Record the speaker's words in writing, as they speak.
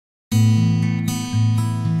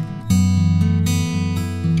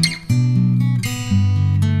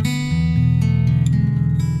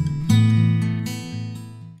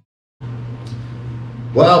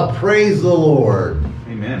Well, praise the Lord.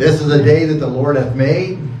 Amen. This is a day that the Lord hath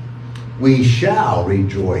made. We shall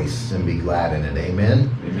rejoice and be glad in it.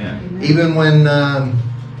 Amen. Amen. Even when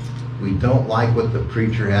we don't like what the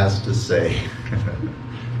preacher has to say.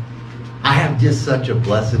 I have just such a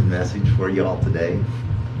blessed message for you all today.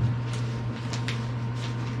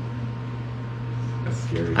 That's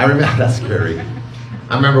scary. That's scary.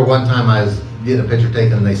 I remember one time I was getting a picture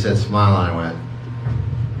taken and they said smile, and I went.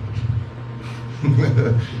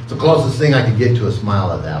 It's the closest thing I could get to a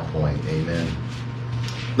smile at that point. Amen.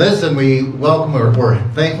 Listen, we welcome, we're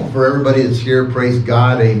thankful for everybody that's here. Praise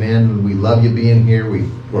God. Amen. We love you being here.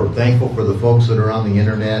 We're thankful for the folks that are on the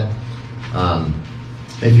internet.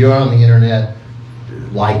 If you're on the internet,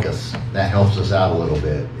 like us. That helps us out a little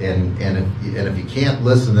bit. And if you can't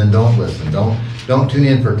listen, then don't listen. Don't tune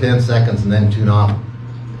in for 10 seconds and then tune off,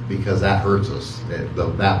 because that hurts us.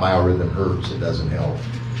 That biorhythm hurts. It doesn't help.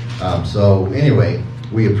 So anyway,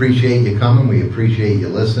 we appreciate you coming. We appreciate you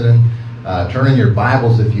listening. Turn in your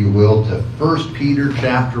Bibles, if you will, to 1 Peter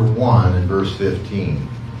chapter 1 and verse 15.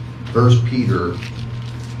 1 Peter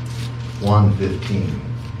 1:15.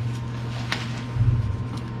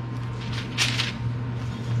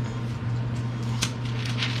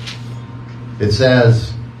 It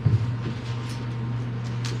says,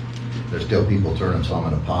 there's still people turning, so I'm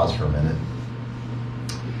going to pause for a minute.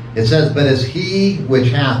 It says, but as he which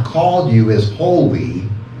hath called you is holy,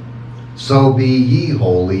 so be ye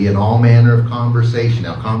holy in all manner of conversation.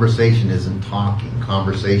 Now, conversation isn't talking.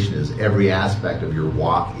 Conversation is every aspect of your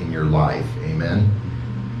walk in your life. Amen.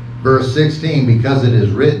 Verse 16, because it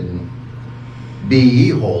is written, be ye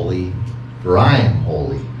holy, for I am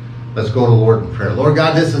holy. Let's go to the Lord in prayer. Lord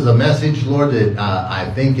God, this is a message, Lord, that I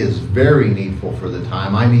think is very needful for the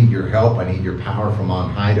time. I need your help. I need your power from on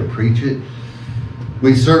high to preach it.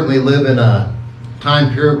 We certainly live in a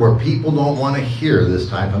time period where people don't want to hear this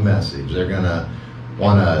type of message. They're going to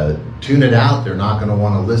want to tune it out. They're not going to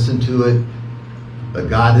want to listen to it. But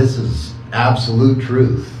God, this is absolute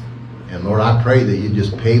truth. And Lord, I pray that you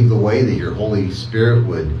just pave the way, that your Holy Spirit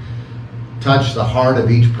would touch the heart of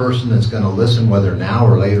each person that's going to listen, whether now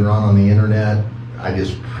or later on the internet. I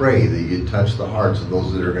just pray that you touch the hearts of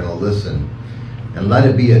those that are going to listen. And let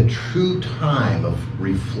it be a true time of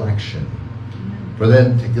reflection, for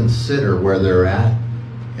them to consider where they're at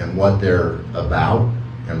and what they're about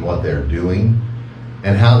and what they're doing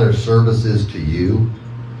and how their service is to you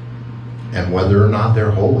and whether or not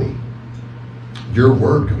they're holy. Your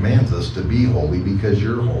word commands us to be holy because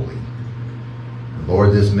you're holy.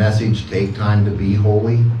 Lord, this message, take time to be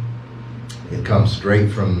holy. It comes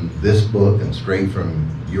straight from this book and straight from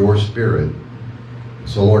your spirit.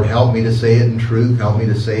 So, Lord, help me to say it in truth. Help me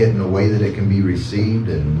to say it in a way that it can be received.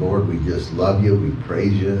 And, Lord, we just love you. We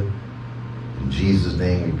praise you. In Jesus'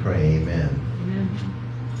 name we pray. Amen. Amen.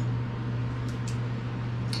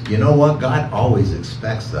 You know what? God always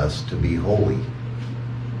expects us to be holy.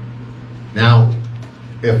 Now,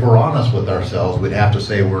 if we're honest with ourselves, we'd have to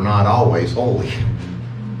say we're not always holy.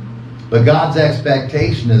 But God's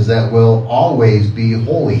expectation is that we'll always be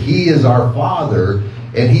holy. He is our Father,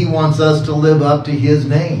 and He wants us to live up to His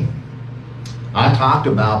name. I talked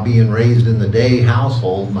about being raised in the day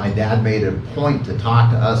household. My dad made it a point to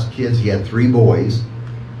talk to us kids. He had 3 boys.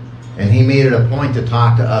 And he made it a point to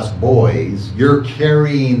talk to us boys. You're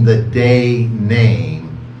carrying the day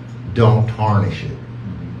name. Don't tarnish it.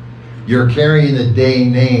 You're carrying the day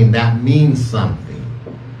name. That means something.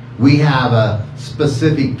 We have a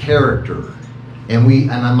specific character. And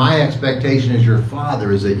my expectation as your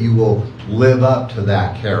father is that you will live up to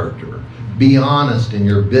that character. Be honest in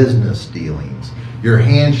your business dealings. Your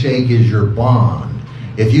handshake is your bond.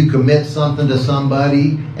 If you commit something to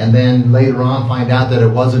somebody and then later on find out that it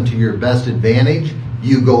wasn't to your best advantage,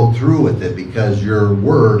 you go through with it because your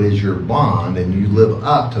word is your bond and you live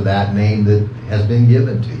up to that name that has been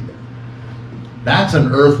given to you. That's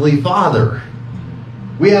an earthly father.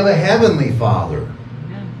 We have a heavenly Father.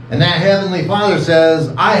 And that heavenly Father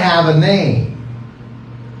says, I have a name.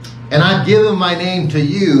 And I've given my name to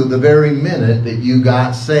you the very minute that you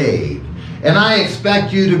got saved. And I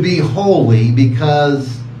expect you to be holy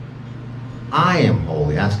because I am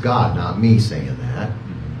holy. That's God, not me saying that.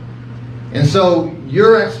 And so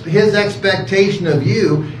His expectation of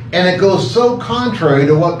you, and it goes so contrary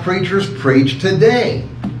to what preachers preach today.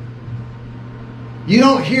 You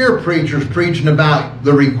don't hear preachers preaching about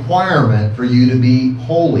the requirement for you to be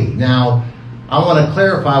holy. Now, I want to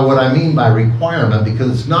clarify what I mean by requirement,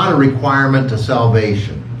 because it's not a requirement to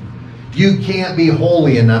salvation. You can't be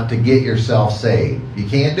holy enough to get yourself saved. You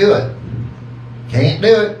can't do it. Can't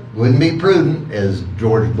do it. Wouldn't be prudent, as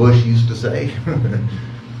George Bush used to say.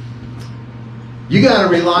 You got to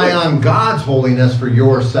rely on God's holiness for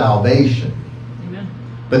your salvation. Amen.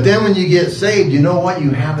 But then when you get saved, you know what?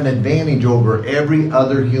 You have an advantage over every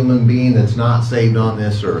other human being that's not saved on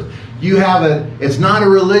this earth. It's not a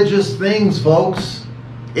religious thing, folks.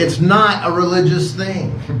 It's not a religious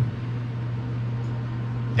thing.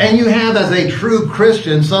 And you have, as a true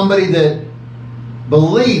Christian, somebody that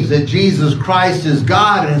believes that Jesus Christ is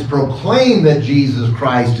God and has proclaimed that Jesus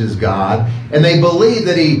Christ is God, and they believe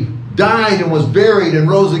that He died and was buried and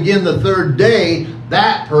rose again the third day.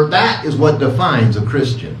 That is what defines a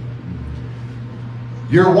Christian.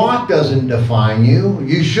 Your walk doesn't define you.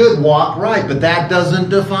 You should walk right, but that doesn't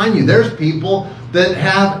define you. There's people that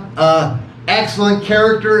have excellent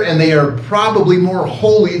character, and they are probably more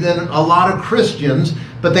holy than a lot of Christians,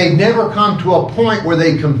 but they've never come to a point where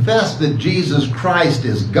they confess that Jesus Christ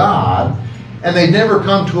is God, and they've never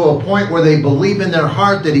come to a point where they believe in their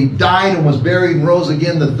heart that He died and was buried and rose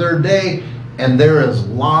again the third day, and they're as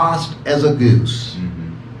lost as a goose.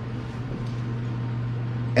 Mm-hmm.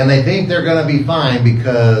 And they think they're going to be fine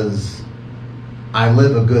because I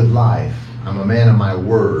live a good life. I'm a man of my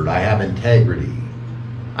word. I have integrity.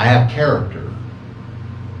 I have character.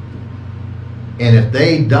 And if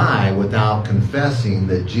they die without confessing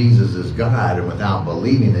that Jesus is God and without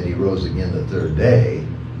believing that He rose again the third day,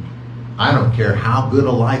 I don't care how good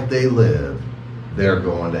a life they live, they're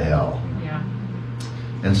going to hell. Yeah.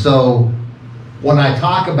 And so when I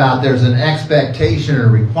talk about there's an expectation and a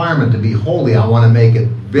requirement to be holy, I want to make it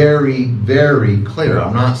very, very clear.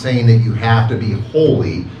 I'm not saying that you have to be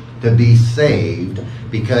holy to be saved,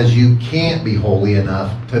 because you can't be holy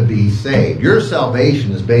enough to be saved. Your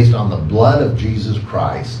salvation is based on the blood of Jesus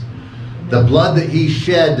Christ. The blood that He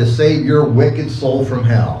shed to save your wicked soul from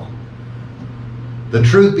hell. The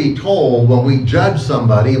truth be told, when we judge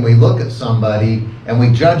somebody and we look at somebody and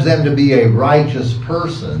we judge them to be a righteous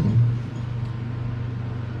person,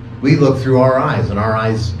 we look through our eyes, and our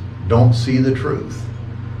eyes don't see the truth.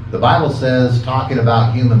 The Bible says, talking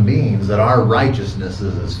about human beings, that our righteousness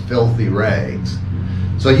is as filthy rags.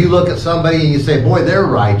 So you look at somebody and you say, boy, they're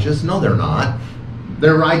righteous. No, they're not.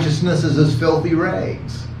 Their righteousness is as filthy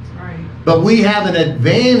rags. Right. But we have an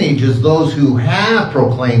advantage as those who have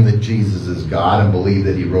proclaimed that Jesus is God and believe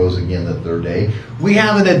that He rose again the third day. We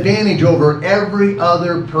have an advantage over every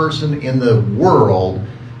other person in the world,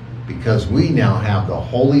 because we now have the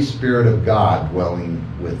Holy Spirit of God dwelling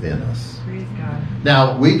within us. Praise God.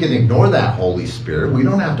 Now, we can ignore that Holy Spirit. We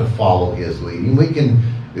don't have to follow His leading.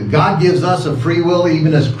 God gives us a free will,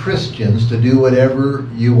 even as Christians, to do whatever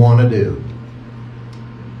you want to do.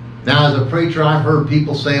 Now, as a preacher, I've heard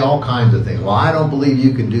people say all kinds of things. Well, I don't believe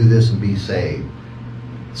you can do this and be saved.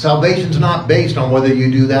 Salvation's not based on whether you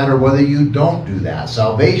do that or whether you don't do that.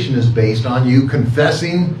 Salvation is based on you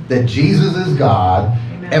confessing that Jesus is God.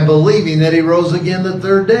 Amen. And believing that He rose again the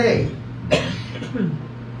third day.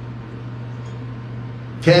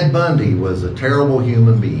 Ted Bundy was a terrible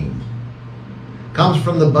human being. Comes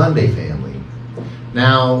from the Bundy family.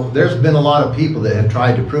 Now, there's been a lot of people that have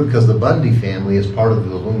tried to prove, because the Bundy family is part of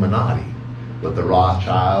the Illuminati, with the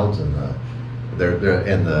Rothschilds and there's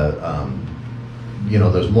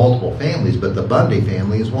multiple families, but the Bundy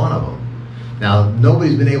family is one of them. Now,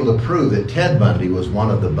 nobody's been able to prove that Ted Bundy was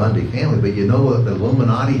one of the Bundy family, but you know what the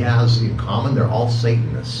Illuminati has in common? They're all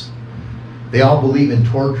Satanists. They all believe in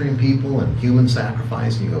torturing people and human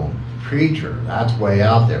sacrifice, and you go, preacher, that's way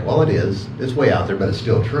out there. Well, it is. It's way out there, but it's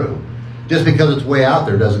still true. Just because it's way out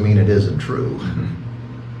there doesn't mean it isn't true.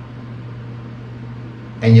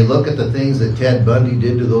 And you look at the things that Ted Bundy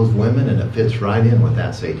did to those women, and it fits right in with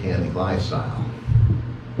that satanic lifestyle.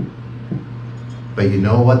 But you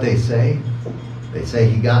know what they say? They say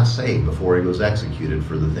he got saved before he was executed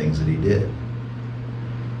for the things that he did.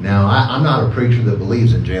 Now, I'm not a preacher that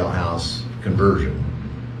believes in jailhouse conversion.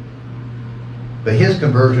 But his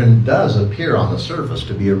conversion does appear on the surface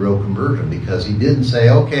to be a real conversion, because he didn't say,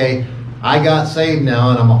 okay, I got saved now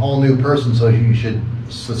and I'm a whole new person, so you should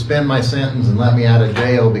suspend my sentence and let me out of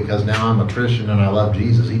jail because now I'm a Christian and I love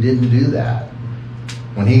Jesus. He didn't do that.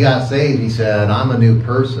 When he got saved, he said, I'm a new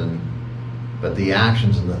person, but the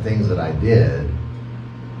actions and the things that I did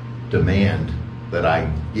demand that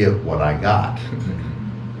I give what I got.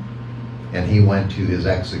 And he went to his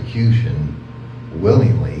execution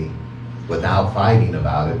willingly, without fighting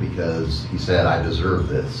about it, because he said, I deserve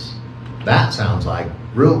this. That sounds like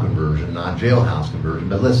real conversion, not jailhouse conversion.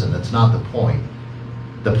 But listen, that's not the point.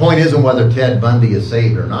 The point isn't whether Ted Bundy is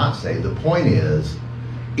saved or not saved. The point is,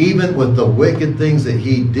 even with the wicked things that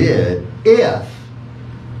he did, if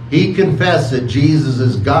he confessed that Jesus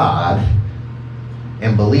is God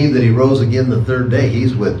and believed that he rose again the third day,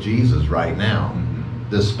 he's with Jesus right now.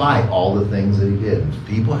 despite all the things that he did.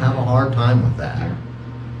 People have a hard time with that.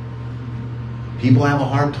 People have a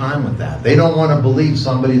hard time with that. They don't want to believe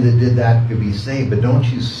somebody that did that could be saved. But don't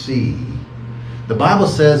you see? The Bible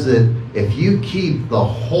says that if you keep the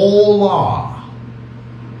whole law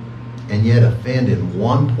and yet offend in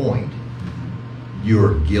one point,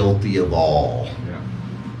 you're guilty of all. Yeah.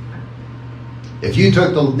 If you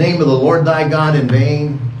took the name of the Lord thy God in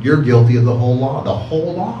vain, you're guilty of the whole law. The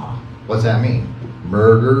whole law. What's that mean?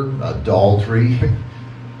 Murder, adultery,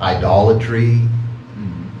 idolatry.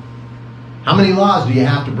 How many laws do you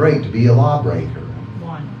have to break to be a lawbreaker?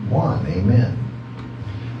 One. Amen.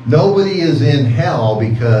 Nobody is in hell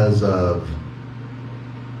because of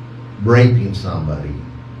raping somebody.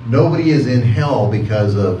 Nobody is in hell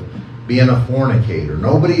because of being a fornicator.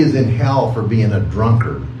 Nobody is in hell for being a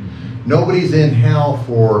drunkard. Nobody's in hell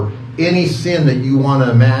for any sin that you want to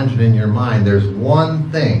imagine in your mind. There's one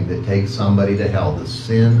thing that takes somebody to hell: the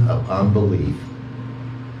sin of unbelief.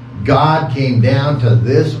 God came down to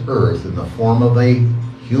this earth in the form of a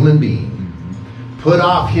human being, put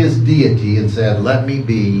off his deity and said, let me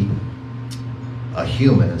be a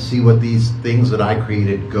human and see what these things that I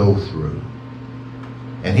created go through.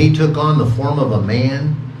 And he took on the form of a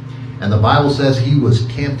man, and the Bible says he was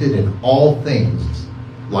tempted in all things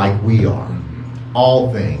like we are.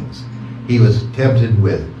 All things. He was tempted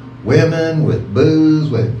with women, with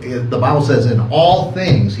booze, the Bible says in all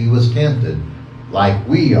things he was tempted like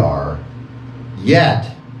we are,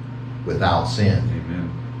 yet without sin.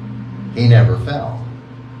 Amen. He never fell.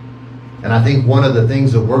 And I think one of the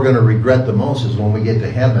things that we're going to regret the most is when we get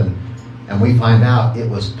to heaven and we find out it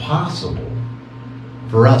was possible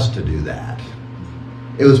for us to do that.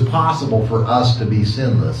 It was possible for us to be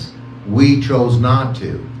sinless. We chose not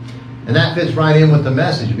to. And that fits right in with the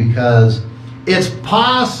message, because it's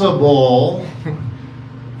possible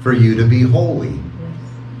for you to be holy.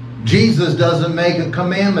 Jesus doesn't make a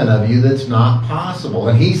commandment of you that's not possible.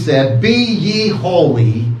 And he said, be ye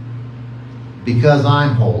holy because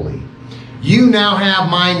I'm holy. You now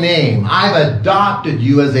have my name. I've adopted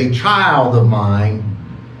you as a child of mine.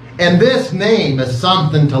 And this name is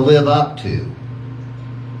something to live up to.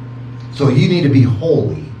 So you need to be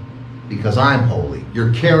holy because I'm holy.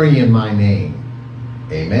 You're carrying my name.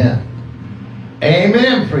 Amen.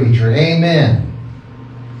 Amen, preacher. Amen.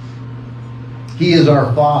 He is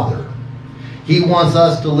our Father. He wants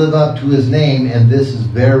us to live up to his name, and this is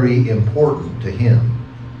very important to him.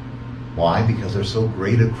 Why? Because there's so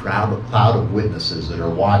great a cloud of witnesses that are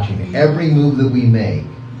watching every move that we make.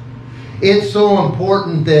 It's so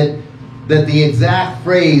important that the exact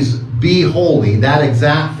phrase, be holy, that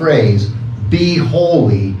exact phrase, be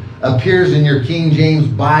holy, appears in your King James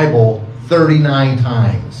Bible 39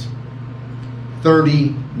 times.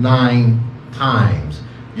 39 times.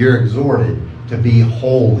 You're exhorted to be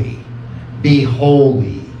holy. Be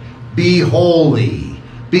holy. Be holy.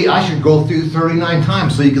 I should go through 39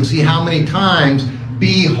 times so you can see how many times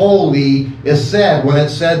be holy is said. When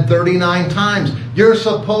it's said 39 times, you're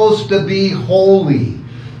supposed to be holy.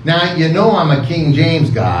 Now, you know I'm a King James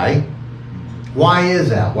guy. Why is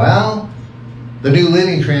that? Well, the New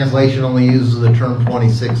Living Translation only uses the term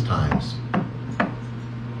 26 times.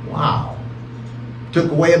 Wow. Took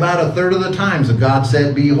away about a third of the times that God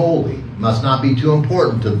said be holy. Must not be too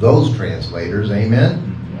important to those translators. Amen?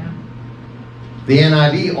 Yeah. The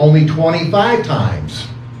NIV only 25 times.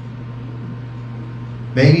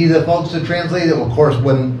 Maybe the folks that translate it, of course,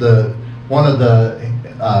 when one of the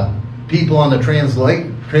people on the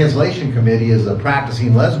translation committee is a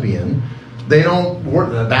practicing lesbian,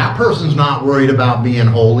 that person's not worried about being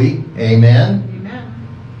holy. Amen?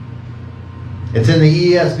 It's in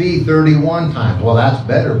the ESV 31 times. Well, that's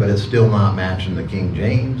better, but it's still not matching the King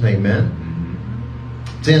James. Amen?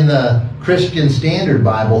 It's in the Christian Standard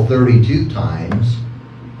Bible 32 times.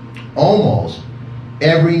 Almost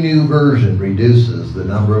every new version reduces the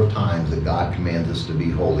number of times that God commands us to be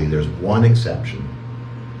holy. There's one exception.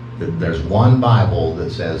 There's one Bible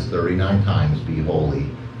that says 39 times be holy.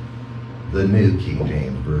 The New King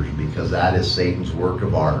James Version, because that is Satan's work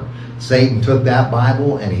of art. Satan took that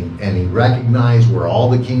Bible and he recognized where all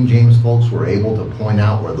the King James folks were able to point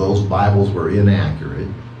out where those Bibles were inaccurate,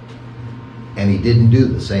 and he didn't do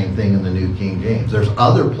the same thing in the New King James. There's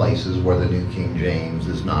other places where the New King James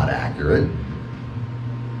is not accurate,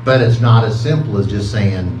 but it's not as simple as just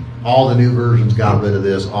saying all the new versions got rid of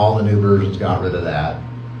this, all the new versions got rid of that.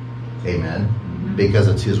 Amen. Because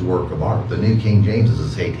it's his work of art. The New King James is a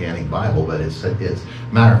satanic Bible, but it's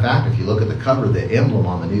matter of fact, if you look at the cover, the emblem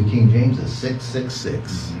on the New King James is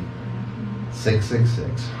 666.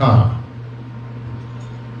 666. Huh.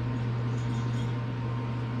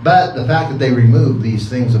 But the fact that they remove these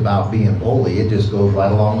things about being holy, it just goes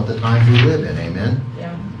right along with the times we live in. Amen?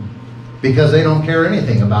 Yeah. Because they don't care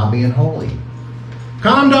anything about being holy.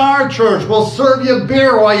 Come to our church. We'll serve you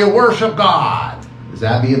beer while you worship God. Is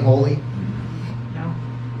that being holy? No.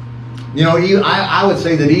 You know, I would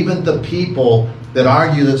say that even the people that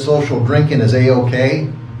argue that social drinking is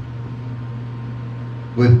A-okay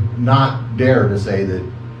would not dare to say that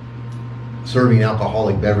serving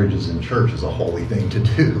alcoholic beverages in church is a holy thing to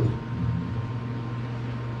do.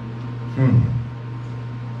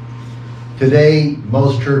 Today,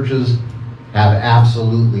 most churches have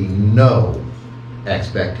absolutely no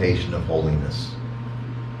expectation of holiness.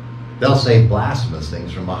 They'll say blasphemous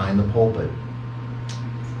things from behind the pulpit.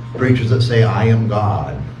 Preachers that say, I am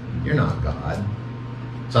God. You're not God.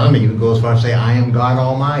 Some even go as far as to say, I am God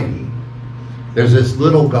Almighty. There's this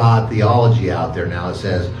little God theology out there now that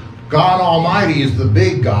says, God Almighty is the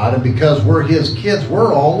big God, and because we're His kids,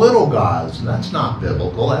 we're all little gods. And that's not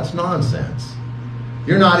biblical. That's nonsense.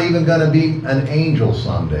 You're not even going to be an angel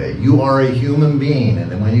someday. You are a human being, and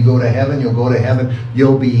then when you go to heaven, you'll go to heaven.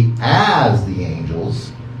 You'll be as the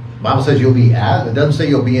angels. The Bible says you'll be as. It doesn't say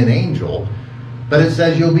you'll be an angel, but it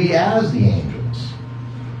says you'll be as the angels.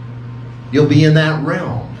 You'll be in that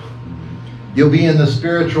realm. You'll be in the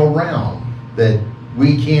spiritual realm that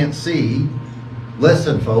we can't see.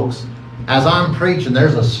 Listen, folks, as I'm preaching,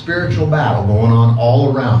 there's a spiritual battle going on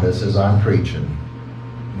all around us as I'm preaching.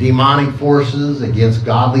 Demonic forces against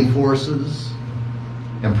godly forces.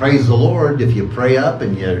 And praise the Lord, if you pray up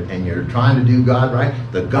and you're trying to do God right,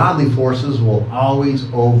 the godly forces will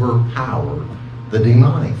always overpower the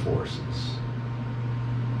demonic forces.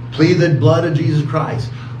 Plead the blood of Jesus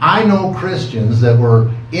Christ. I know Christians that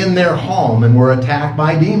were in their home and were attacked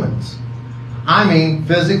by demons. I mean,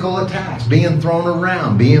 physical attacks, being thrown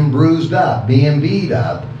around, being bruised up, being beat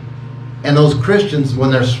up. And those Christians,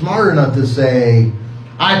 when they're smart enough to say,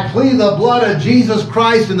 I plead the blood of Jesus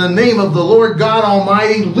Christ in the name of the Lord God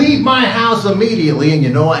Almighty, leave my house immediately. And you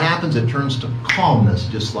know what happens? It turns to calmness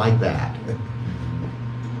just like that.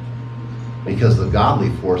 Because the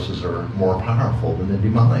godly forces are more powerful than the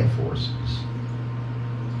demonic forces.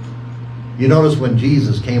 You notice when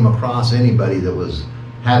Jesus came across anybody that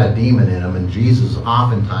had a demon in him, and Jesus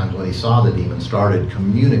oftentimes when he saw the demon started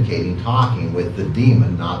communicating, talking with the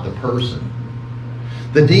demon, not the person.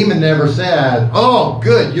 The demon never said, oh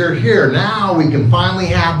good, you're here, now we can finally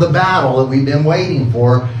have the battle that we've been waiting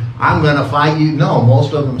for, I'm going to fight you. No,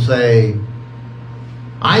 most of them say,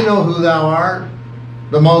 I know who thou art,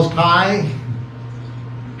 the Most High.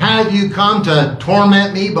 Have you come to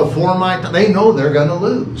torment me before my time? They know they're going to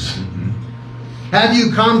lose. Have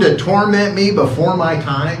you come to torment me before my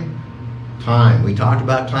time? Time. We talked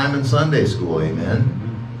about time in Sunday school, amen?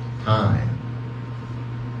 Time.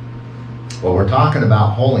 Well, we're talking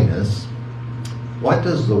about holiness. What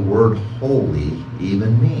does the word holy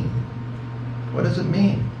even mean? What does it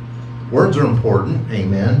mean? Words are important,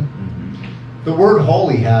 amen? The word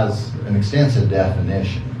holy has an extensive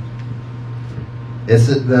definition. It's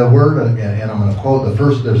the word, and I'm going to quote the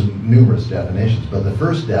first, there's numerous definitions, but the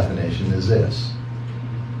first definition is this.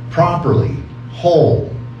 Properly,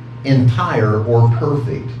 whole, entire, or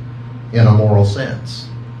perfect in a moral sense.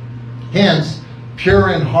 Hence, pure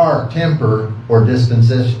in heart, temper, or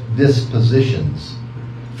dispositions.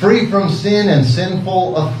 Free from sin and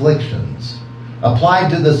sinful afflictions. Applied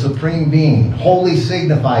to the Supreme Being. Holy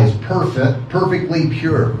signifies perfect, perfectly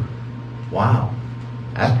pure. Wow.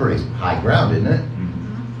 That's pretty high ground, isn't it?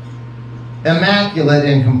 Immaculate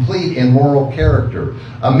and complete in moral character.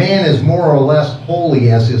 A man is more or less holy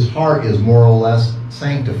as his heart is more or less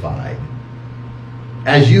sanctified.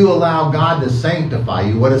 As you allow God to sanctify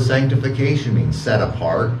you, what does sanctification mean? Set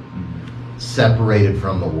apart, separated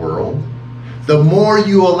from the world. The more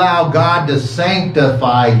you allow God to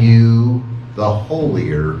sanctify you, the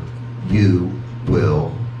holier you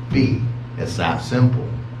will be. It's that simple.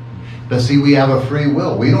 But see, we have a free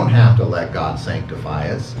will. We don't have to let God sanctify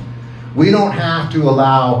us. We don't have to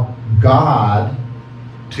allow God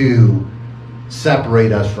to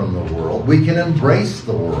separate us from the world. We can embrace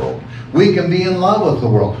the world. We can be in love with the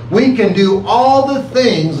world. We can do all the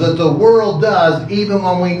things that the world does, even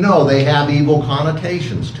when we know they have evil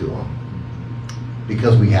connotations to them.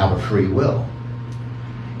 Because we have a free will.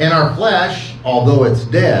 And our flesh, although it's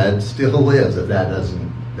dead, still lives. If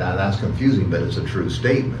that's confusing, but it's a true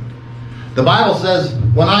statement. The Bible says,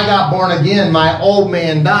 when I got born again, my old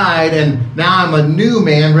man died, and now I'm a new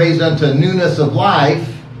man raised unto newness of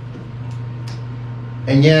life.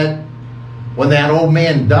 And yet, when that old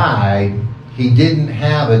man died, he didn't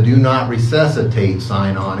have a do not resuscitate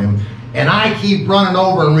sign on him. And I keep running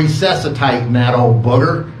over and resuscitating that old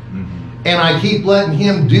booger. And I keep letting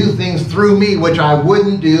him do things through me which I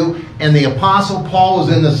wouldn't do. And the Apostle Paul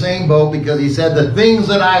was in the same boat, because he said, the things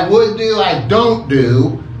that I would do, I don't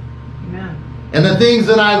do. Amen. And the things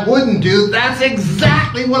that I wouldn't do, that's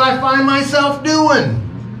exactly what I find myself doing.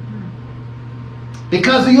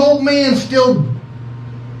 Because the old man still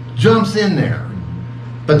jumps in there.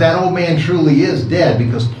 But that old man truly is dead,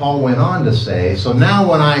 because Paul went on to say, so now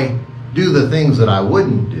when I do the things that I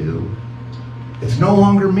wouldn't do, it's no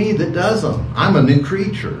longer me that does them. I'm a new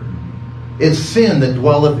creature. It's sin that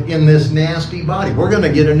dwelleth in this nasty body. We're going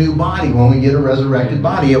to get a new body when we get a resurrected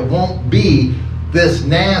body. It won't be this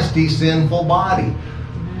nasty, sinful body.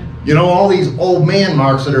 You know, all these old man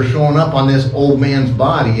marks that are showing up on this old man's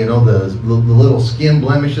body, you know, the little skin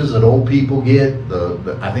blemishes that old people get,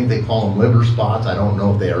 I think they call them liver spots. I don't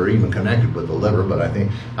know if they are even connected with the liver, but I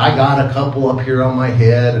think I got a couple up here on my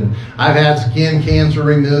head, and I've had skin cancer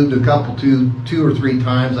removed two or three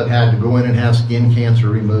times. I've had to go in and have skin cancer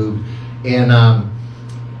removed. And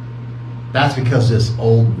that's because this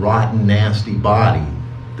old, rotten, nasty body,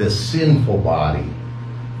 this sinful body.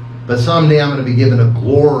 But someday I'm going to be given a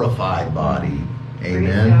glorified body.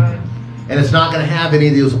 Amen. And it's not going to have any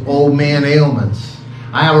of those old man ailments.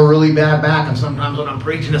 I have a really bad back, and sometimes when I'm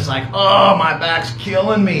preaching, it's like, oh, my back's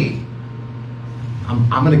killing me. I'm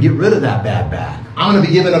going to get rid of that bad back. I'm going to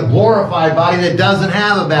be given a glorified body that doesn't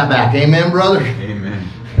have a bad back. Amen, brother? Amen.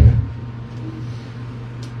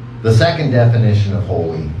 The second definition of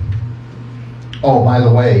holy. Oh, by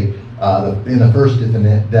the way, in the first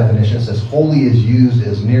definition, it says holy is used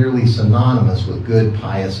as nearly synonymous with good,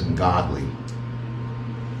 pious, and godly.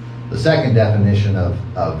 The second definition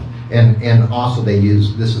and also they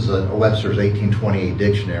use, this is a Webster's 1828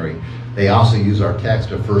 dictionary, they also use our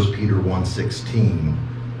text of 1 Peter 1:16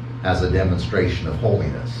 as a demonstration of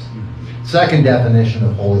holiness. Second definition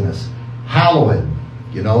of holiness, hallowed.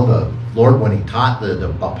 You know, the Lord, when he taught the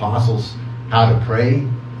apostles how to pray,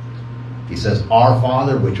 he says, Our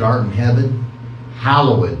Father, which art in heaven,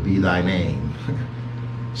 hallowed be thy name.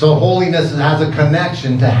 So holiness has a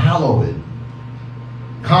connection to hallowed.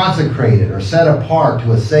 Consecrated or set apart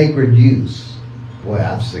to a sacred use. Boy,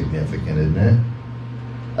 that's significant, isn't it?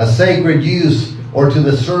 A sacred use or to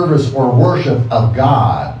the service or worship of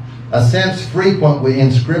God. A sense frequent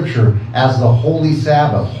in Scripture as the holy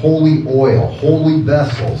Sabbath, holy oil, holy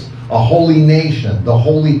vessels, a holy nation, the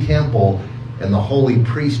holy temple, and the holy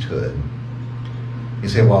priesthood. You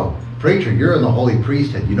say, well, preacher, you're in the holy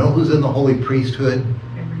priesthood. You know who's in the holy priesthood?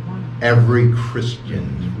 Everyone. Every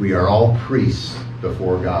Christian. We are all priests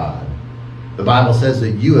before God. The Bible says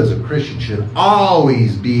that you as a Christian should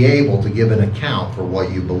always be able to give an account for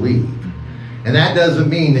what you believe. And that doesn't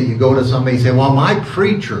mean that you go to somebody and say, well, my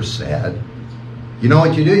preacher said. You know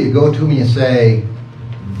what you do? You go to me and say,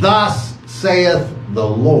 thus saith the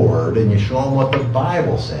Lord, and you show them what the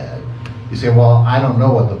Bible said. You say, well, I don't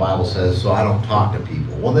know what the Bible says, so I don't talk to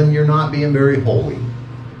people. Well, then you're not being very holy.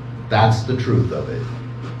 That's the truth of it.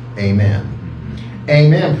 Amen.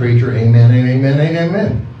 Amen, preacher. Amen and amen and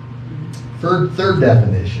amen. Third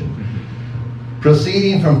definition.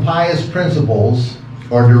 Proceeding from pious principles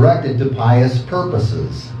or directed to pious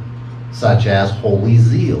purposes, such as holy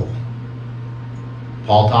zeal.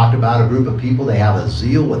 Paul talked about a group of people, they have a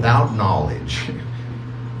zeal without knowledge.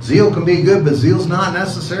 Zeal can be good, but zeal's not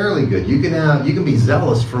necessarily good. You can be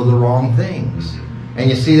zealous for the wrong things. And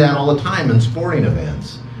you see that all the time in sporting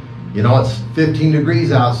events. You know, it's 15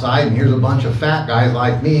 degrees outside, and here's a bunch of fat guys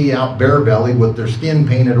like me out bare-bellied with their skin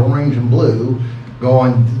painted orange and blue,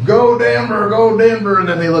 going, go Denver, and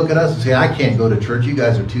then they look at us and say, I can't go to church, you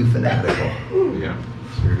guys are too fanatical. Yeah,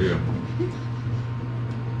 sure do.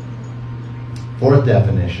 Fourth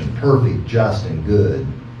definition, perfect, just, and good,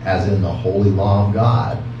 as in the holy law of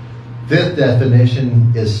God. Fifth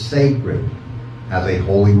definition is sacred, as a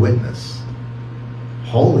holy witness.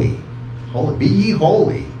 Holy, be ye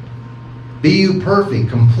holy. Be you perfect,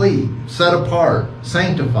 complete, set apart,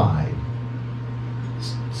 sanctified.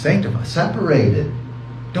 Separated.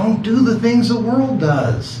 Don't do the things the world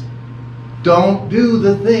does. Don't do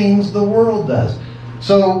the things the world does.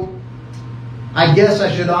 So, I guess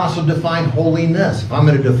I should also define holiness. If I'm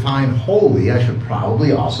going to define holy, I should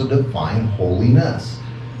probably also define holiness.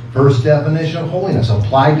 First definition of holiness.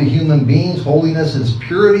 Applied to human beings, holiness is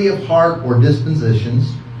purity of heart or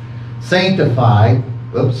dispositions. Sanctified.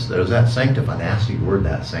 Oops, there's that sanctified. Nasty word,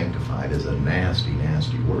 that sanctified is a nasty,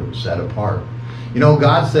 nasty word. Set apart. You know,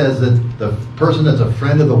 God says that the person that's a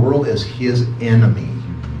friend of the world is his enemy.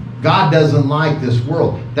 God doesn't like this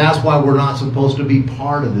world. That's why we're not supposed to be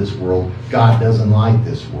part of this world. God doesn't like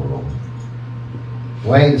this world.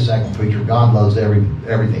 Wait a second, preacher. God loves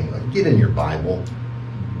everything. Get in your Bible.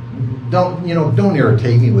 Don't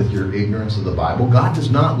irritate me with your ignorance of the Bible. God does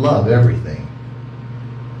not love everything.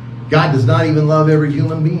 God does not even love every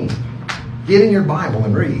human being. Get in your Bible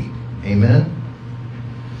and read. Amen.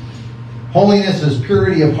 Holiness is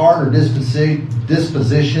purity of heart or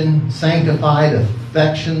disposition, sanctified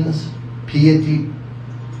affections, piety,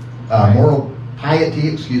 moral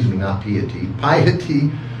piety, not piety,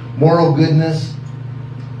 piety, moral goodness,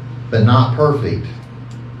 but not perfect.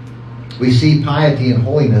 We see piety and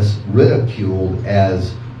holiness ridiculed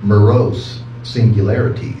as morose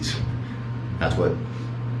singularities. That's what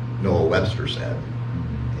Noah Webster said.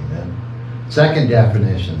 Amen. Second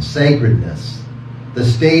definition, sacredness, the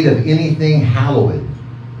state of anything hallowed,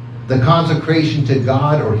 the consecration to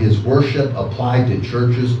God or his worship applied to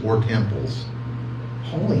churches or temples.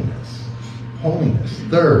 Holiness. Holiness.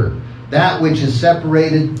 Third, that which is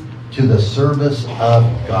separated to the service of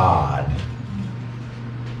God.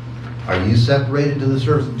 Are you separated to the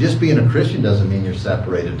service? Just being a Christian doesn't mean you're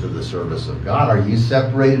separated to the service of God. Are you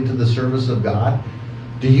separated to the service of God?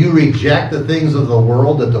 Do you reject the things of the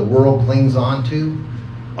world that the world clings on to?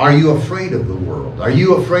 Are you afraid of the world? Are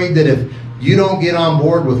you afraid that if you don't get on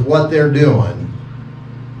board with what they're doing,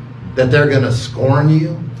 that they're going to scorn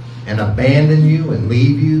you and abandon you and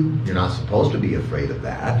leave you? You're not supposed to be afraid of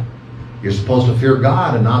that. You're supposed to fear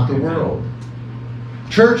God and not the world.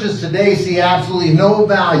 Churches today see absolutely no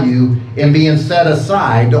value in being set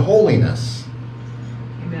aside to holiness.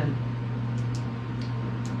 Amen.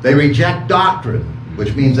 They reject doctrine,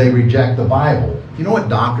 which means they reject the Bible. You know what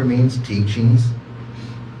doctrine means? Teachings.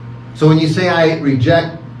 So when you say I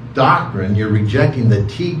reject doctrine, you're rejecting the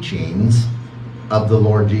teachings of the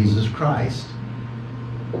Lord Jesus Christ.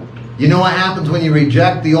 You know what happens when you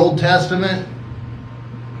reject the Old Testament?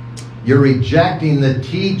 You're rejecting the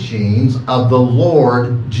teachings of the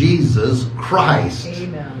Lord Jesus Christ.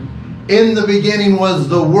 Amen. In the beginning was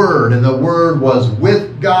the Word, and the Word was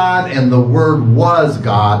with God, and the Word was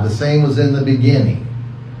God. The same was in the beginning.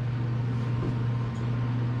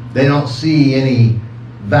 They don't see any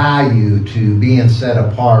value to being set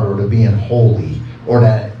apart or to being holy or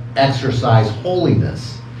to exercise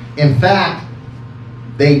holiness. In fact,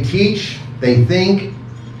 they teach, they think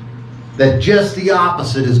that just the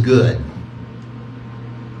opposite is good.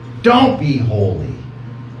 Don't be holy.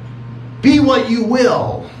 Be what you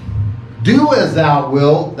will. Do as thou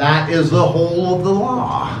wilt. That is the whole of the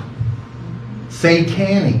law.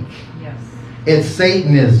 Satanic. Yes. It's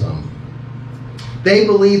Satanism. They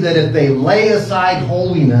believe that if they lay aside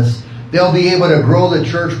holiness, they'll be able to grow the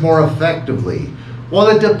church more effectively. Well,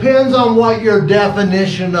 it depends on what your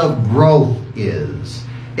definition of growth is.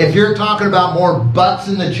 If you're talking about more butts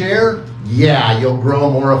in the chair, yeah, you'll grow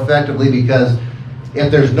more effectively, because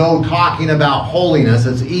if there's no talking about holiness,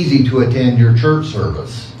 it's easy to attend your church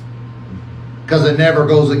service because it never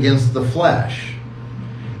goes against the flesh.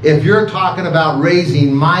 If you're talking about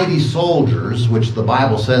raising mighty soldiers, which the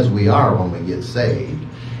Bible says we are when we get saved,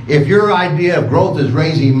 if your idea of growth is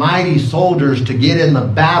raising mighty soldiers to get in the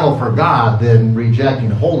battle for God, then rejecting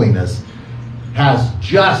holiness has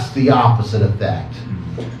just the opposite effect.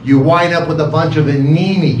 You wind up with a bunch of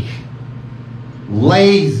anemic,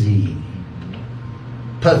 lazy,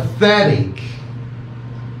 pathetic,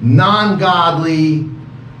 non-godly,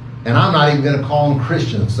 and I'm not even going to call them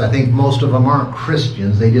Christians. I think most of them aren't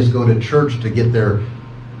Christians. They just go to church to get their...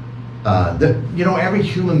 every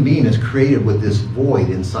human being is created with this void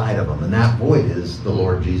inside of them, and that void is the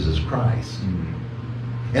Lord Jesus Christ.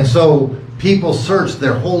 And so people search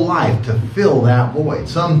their whole life to fill that void.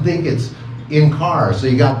 Some think it's in cars. So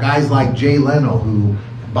you got guys like Jay Leno who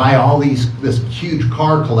buy all this huge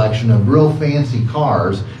car collection of real fancy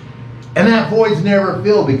cars, and that void's never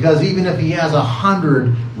filled, because even if he has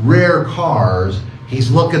 100 rare cars,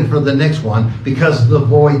 he's looking for the next one because the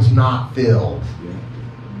void's not filled.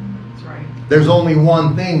 That's right. There's only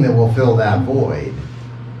one thing that will fill that void.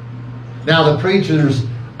 Now the preachers,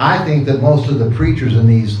 I think that most of the preachers in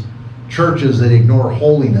these churches that ignore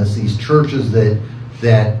holiness, these churches that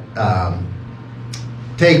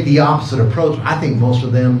take the opposite approach, I think most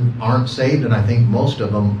of them aren't saved, and I think most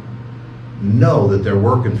of them know that they're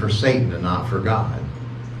working for Satan and not for God.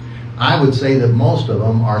 I would say that most of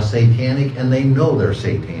them are satanic, and they know they're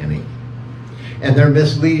satanic. And they're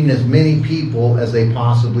misleading as many people as they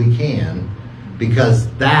possibly can,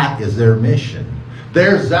 because that is their mission.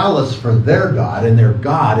 They're zealous for their God, and their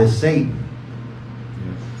God is Satan.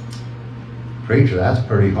 Preacher, that's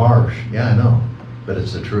pretty harsh. Yeah, I know, but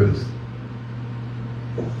it's the truth.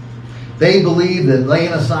 They believe that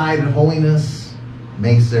laying aside holiness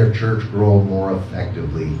makes their church grow more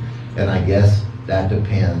effectively. And I guess That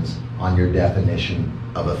depends on your definition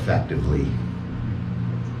of effectively.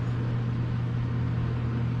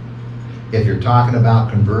 If you're talking about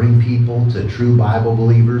converting people to true Bible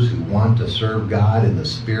believers who want to serve God in the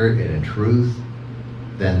Spirit and in truth,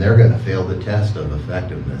 then they're going to fail the test of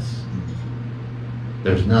effectiveness.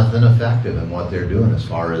 There's nothing effective in what they're doing as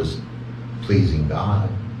far as pleasing God.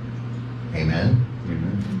 Amen?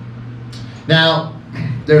 Amen. Now,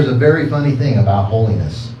 there's a very funny thing about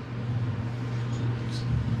holiness.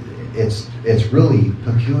 It's really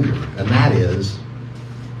peculiar, and that is,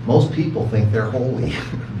 most people think they're holy.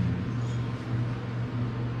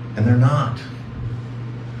 And they're not.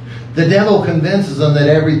 The devil convinces them that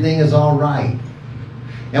everything is all right.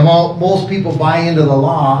 And while most people buy into the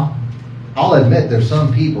law, I'll admit there's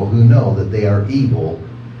some people who know that they are evil,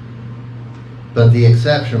 but the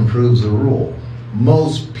exception proves the rule.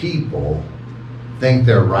 Most people think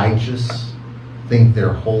they're righteous, think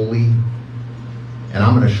they're holy, and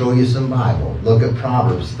I'm going to show you some Bible. Look at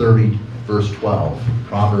Proverbs 30, verse 12.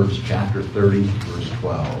 Proverbs chapter 30, verse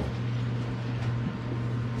 12.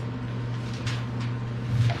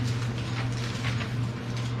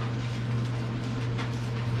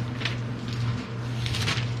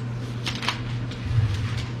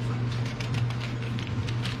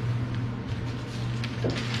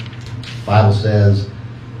 The Bible says,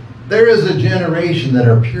 there is a generation that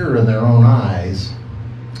are pure in their own eyes,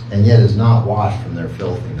 and yet is not washed from their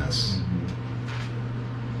filthiness.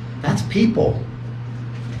 That's people.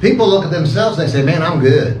 People look at themselves and they say, man, I'm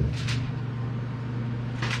good.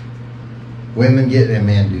 Women get, and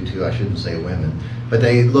men do too, I shouldn't say women, but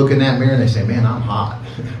they look in that mirror and they say, man, I'm hot.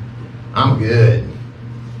 I'm good.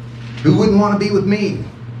 Who wouldn't want to be with me?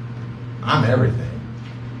 I'm everything.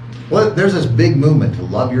 Well, there's this big movement to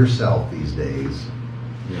love yourself these days.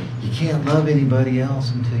 You can't love anybody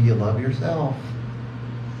else until you love yourself.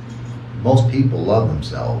 Most people love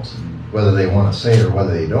themselves, whether they want to say it or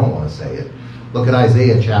whether they don't want to say it. Look at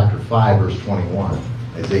Isaiah chapter 5, verse 21.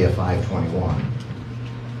 Isaiah 5:21.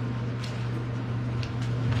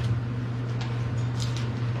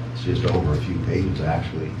 It's just over a few pages,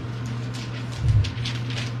 actually.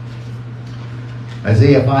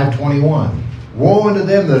 Isaiah 5:21. Woe unto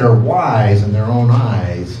them that are wise in their own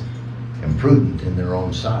eyes and prudent in their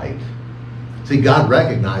own sight. See, God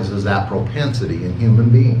recognizes that propensity in human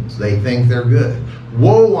beings. They think they're good.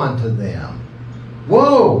 Woe unto them.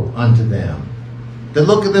 Woe unto them that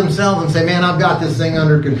look at themselves and say, man, I've got this thing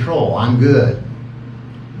under control. I'm good.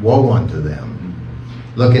 Woe unto them.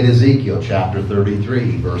 Look at Ezekiel chapter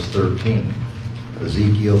 33, verse 13.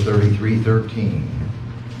 Ezekiel 33:13.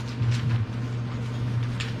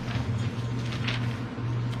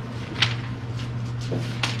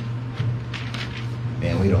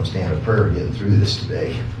 Man, we don't stand a prayer getting through this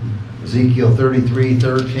today. Ezekiel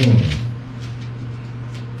 33:13.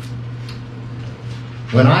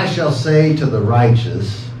 When I shall say to the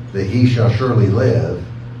righteous that he shall surely live,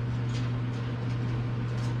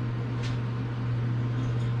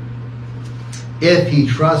 if he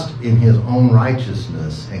trust in his own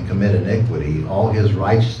righteousness and commit iniquity, all his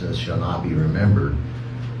righteousness shall not be remembered,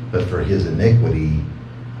 but for his iniquity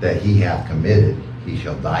that he hath committed, he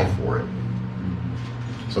shall die for it.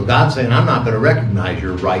 So God's saying, I'm not going to recognize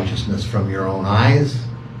your righteousness from your own eyes.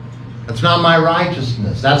 That's not my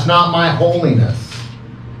righteousness. That's not my holiness.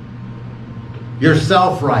 You're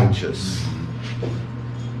self-righteous.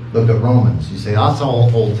 Look at Romans. You say, that's all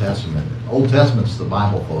Old Testament. Old Testament's the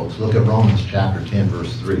Bible, folks. Look at Romans chapter 10,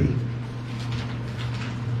 verse 3.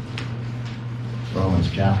 Romans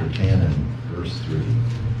chapter 10 and verse 3.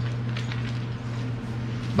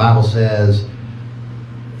 The Bible says,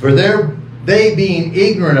 for they being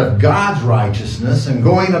ignorant of God's righteousness and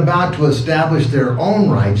going about to establish their own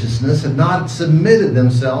righteousness have not submitted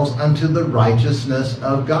themselves unto the righteousness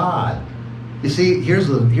of God. You see, here's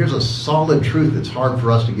a solid truth that's hard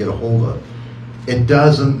for us to get a hold of. It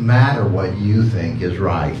doesn't matter what you think is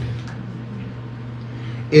right.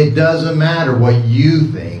 It doesn't matter what you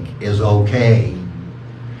think is okay.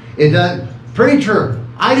 It doesn't, preacher,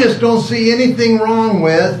 I just don't see anything wrong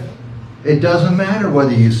with. It doesn't matter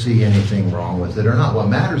whether you see anything wrong with it or not. What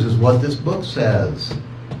matters is what this book says.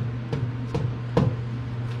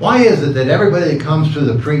 Why is it that everybody that comes to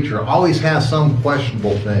the preacher always has some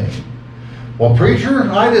questionable thing? Well, preacher,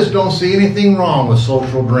 I just don't see anything wrong with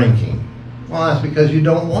social drinking. Well, that's because you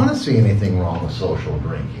don't want to see anything wrong with social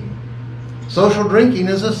drinking. Social drinking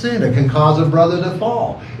is a sin. It can cause a brother to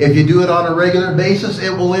fall. If you do it on a regular basis,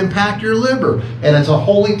 it will impact your liver. And it's a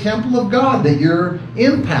holy temple of God that you're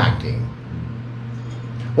impacting.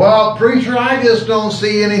 Well, preacher, I just don't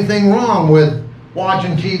see anything wrong with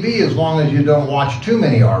watching TV as long as you don't watch too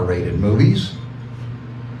many R-rated movies.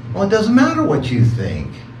 Well, it doesn't matter what you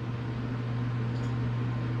think.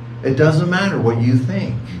 It doesn't matter what you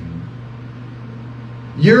think.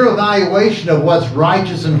 Your evaluation of what's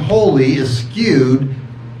righteous and holy is skewed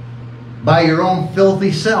by your own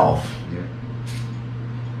filthy self. Yeah.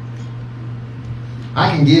 I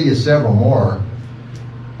can give you several more.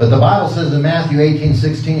 But the Bible says in Matthew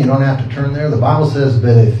 18:16, you don't have to turn there. The Bible says,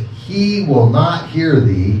 but if he will not hear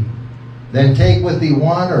thee, then take with thee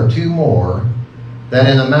one or two more, that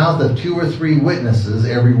in the mouth of two or three witnesses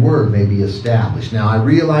every word may be established. Now I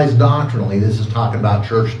realize doctrinally this is talking about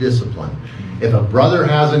church discipline. If a brother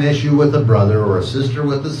has an issue with a brother or a sister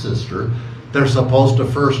with a sister, they're supposed to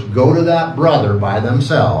first go to that brother by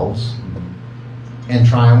themselves and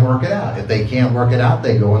try and work it out. If they can't work it out,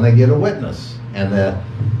 they go and they get a witness. And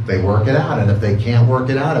they work it out. And if they can't work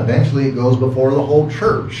it out, eventually it goes before the whole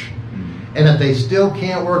church. And if they still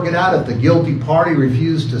can't work it out, if the guilty party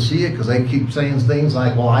refuses to see it because they keep saying things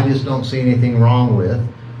like, well, I just don't see anything wrong with,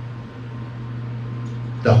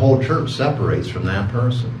 the whole church separates from that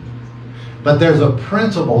person. But there's a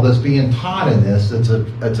principle that's being taught in this. It's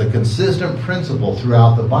a consistent principle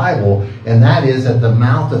throughout the Bible, and that is at the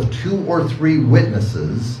mouth of two or three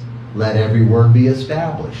witnesses, let every word be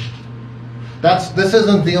established. This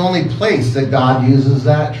isn't the only place that God uses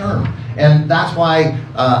that term. And that's why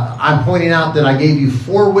I'm pointing out that I gave you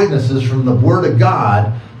 4 witnesses from the Word of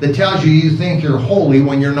God that tells you think you're holy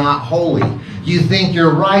when you're not holy. You think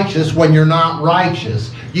you're righteous when you're not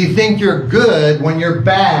righteous. You think you're good when you're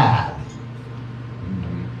bad.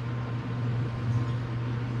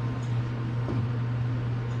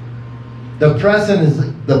 The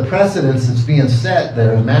precedence that's being set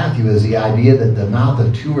there in Matthew is the idea that the mouth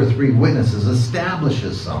of 2 or 3 witnesses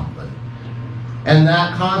establishes something. And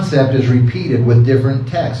that concept is repeated with different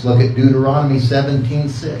texts. Look at Deuteronomy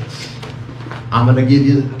 17:6. I'm going to give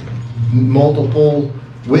you multiple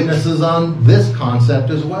witnesses on this concept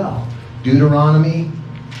as well. Deuteronomy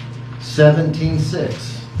 17:6.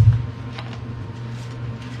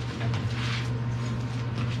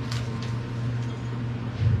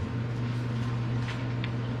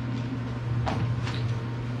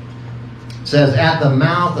 Says, at the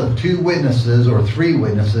mouth of 2 witnesses or 3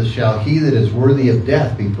 witnesses shall he that is worthy of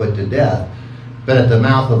death be put to death, but at the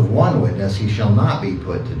mouth of 1 witness he shall not be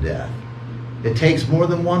put to death. It takes more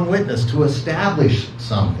than 1 witness to establish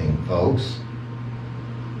something, folks.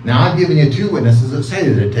 Now I've given you 2 witnesses that say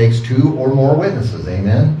that it takes 2 or more witnesses.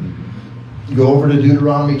 Amen? Go over to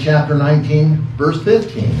Deuteronomy chapter 19, verse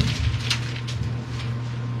 15.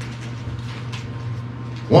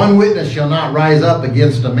 1 witness shall not rise up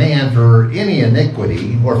against a man for any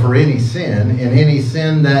iniquity or for any sin, in any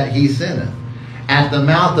sin that he sinneth. At the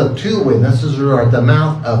mouth of 2 witnesses or at the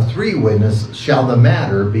mouth of 3 witnesses shall the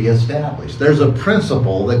matter be established. There's a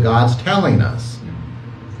principle that God's telling us.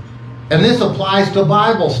 And this applies to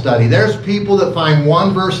Bible study. There's people that find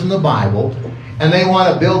 1 verse in the Bible and they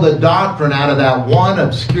want to build a doctrine out of that 1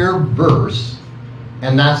 obscure verse,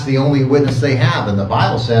 and that's the only witness they have. And the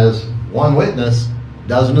Bible says 1 witness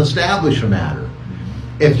doesn't establish a matter.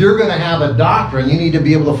 If you're going to have a doctrine, you need to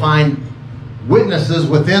be able to find witnesses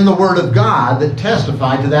within the Word of God that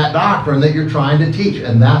testify to that doctrine that you're trying to teach.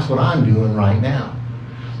 And that's what I'm doing right now.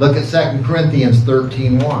 Look at 2 Corinthians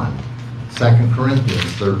 13:1. 2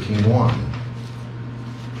 Corinthians 13:1.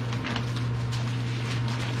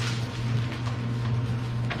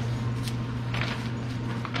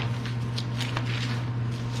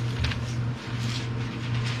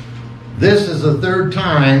 This is the 3rd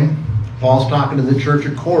time, Paul's talking to the church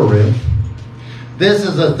at Corinth, this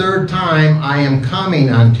is the 3rd time I am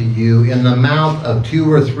coming unto you. In the mouth of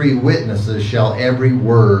 2 or 3 witnesses shall every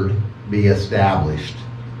word be established.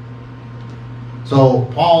 So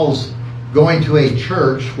Paul's going to a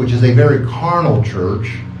church, which is a very carnal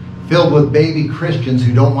church, filled with baby Christians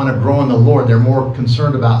who don't want to grow in the Lord. They're more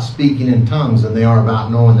concerned about speaking in tongues than they are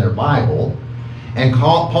about knowing their Bible. And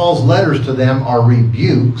Paul's letters to them are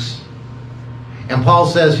rebukes. And Paul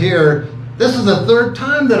says here, this is the 3rd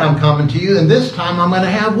time that I'm coming to you, and this time I'm going to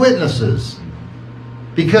have witnesses.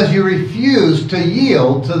 Because you refuse to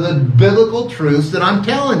yield to the biblical truths that I'm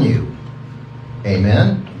telling you.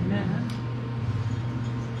 Amen? Amen.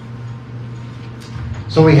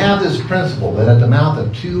 So we have this principle that at the mouth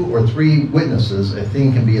of 2 or 3 witnesses, a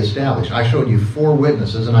thing can be established. I showed you 4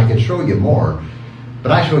 witnesses, and I could show you more.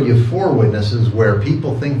 But I showed you 4 witnesses where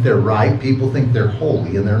people think they're right, people think they're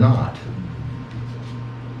holy, and they're not.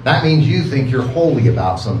 That means you think you're holy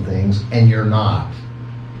about some things, and you're not.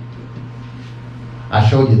 I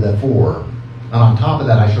showed you the 4. And on top of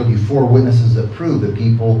that, I showed you 4 witnesses that prove that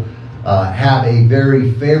people have a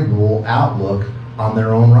very favorable outlook on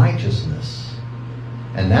their own righteousness.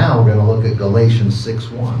 And now we're going to look at Galatians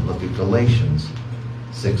 6:1. Look at Galatians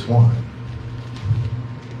 6:1.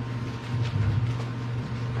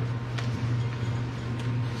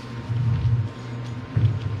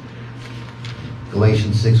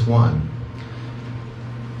 Galatians 6:1.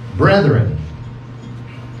 Brethren.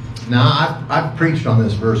 Now, I've preached on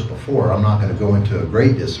this verse before. I'm not going to go into a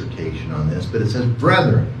great dissertation on this, but it says,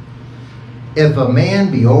 Brethren, if a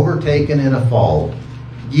man be overtaken in a fault,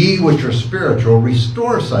 ye which are spiritual,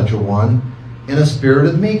 restore such a one in a spirit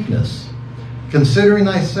of meekness, considering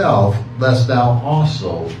thyself, lest thou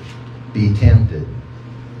also be tempted.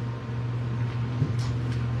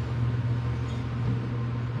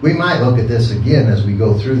 We might look at this again as we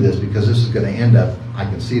go through this, because this is going to end up, I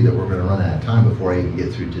can see that we're going to run out of time before I even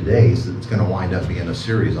get through today, so it's going to wind up being a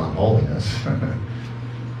series on holiness.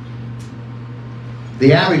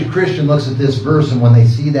 The average Christian looks at this verse, and when they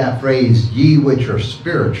see that phrase, ye which are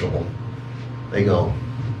spiritual, they go,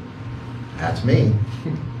 that's me.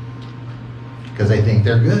 Because they think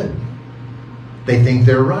they're good. They think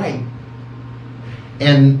they're right.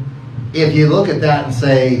 And if you look at that and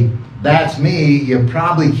say, that's me, you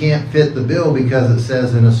probably can't fit the bill, because it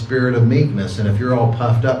says in a spirit of meekness. And if you're all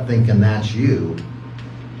puffed up thinking that's you,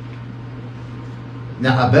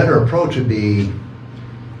 now a better approach would be,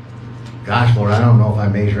 gosh, Lord, I don't know if I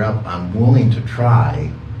measure up. I'm willing to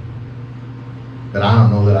try, but I don't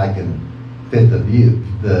know that I can fit the view,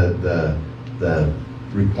 the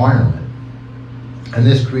requirement. And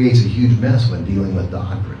this creates a huge mess when dealing with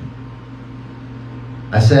doctrine.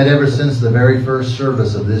 I said ever since the very first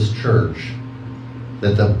service of this church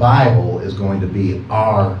that the Bible is going to be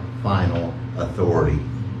our final authority.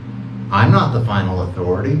 I'm not the final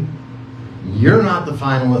authority. You're not the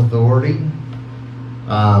final authority.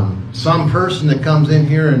 Some person that comes in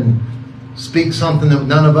here and speaks something that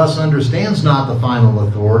none of us understands not the final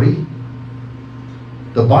authority.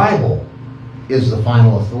 The Bible is the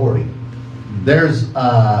final authority. There's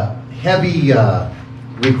a heavy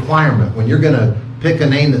requirement when you're going to pick a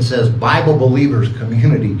name that says Bible Believers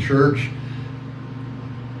Community Church.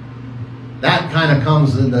 That kind of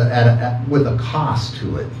comes with a cost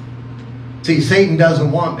to it. See, Satan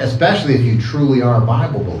doesn't want, especially if you truly are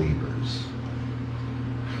Bible believers.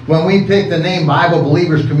 When we picked the name Bible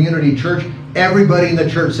Believers Community Church, everybody in the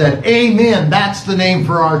church said, amen, that's the name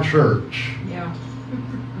for our church. Yeah.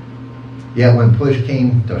 Yet when push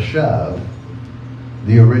came to shove,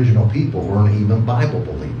 the original people weren't even Bible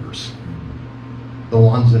believers. The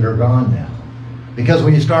ones that are gone now. Because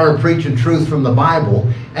when you started preaching truth from the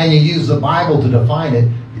Bible and you use the Bible to define it,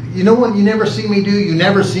 you know what you never see me do? You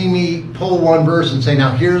never see me pull one verse and say,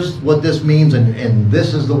 now here's what this means, and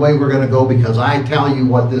this is the way we're going to go because I tell you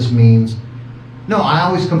what this means. No, I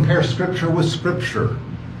always compare Scripture with Scripture.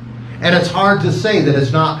 And it's hard to say that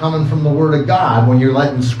it's not coming from the Word of God when you're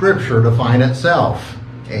letting Scripture define itself.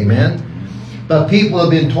 Amen? But people have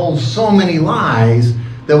been told so many lies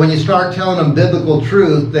that when you start telling them biblical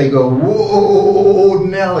truth, they go, whoa,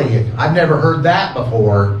 Nelly, I've never heard that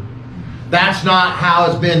before. That's not how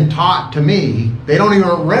it's been taught to me. They don't even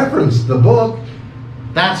reference the book.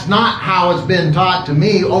 That's not how it's been taught to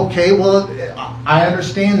me. Okay, well, I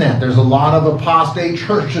understand that. There's a lot of apostate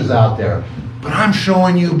churches out there. But I'm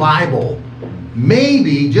showing you Bible.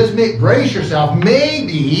 Maybe, just brace yourself,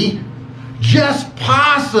 maybe, just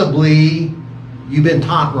possibly, you've been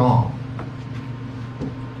taught wrong.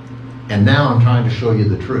 And now I'm trying to show you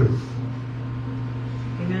the truth.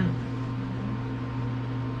 Amen.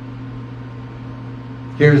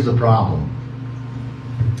 Here's the problem.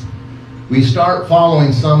 We start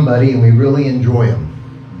following somebody and we really enjoy them.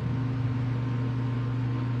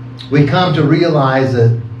 We come to realize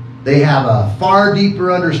that they have a far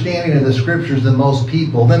deeper understanding of the Scriptures than most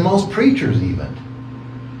people, than most preachers even.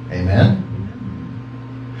 Amen?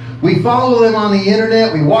 We follow them on the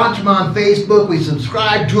internet, we watch them on Facebook, we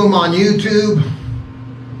subscribe to them on YouTube.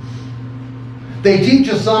 They teach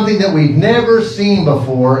us something that we've never seen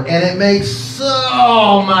before, and it makes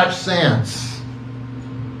so much sense.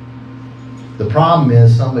 The problem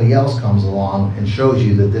is somebody else comes along and shows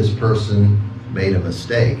you that this person made a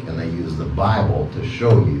mistake, and they use the Bible to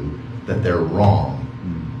show you that they're wrong.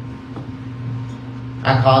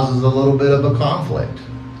 That causes a little bit of a conflict.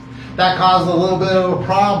 That causes a little bit of a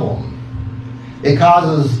problem. It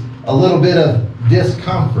causes a little bit of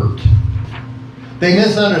discomfort. They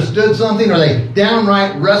misunderstood something, or they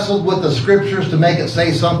downright wrestled with the Scriptures to make it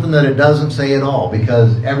say something that it doesn't say at all,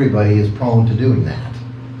 because everybody is prone to doing that.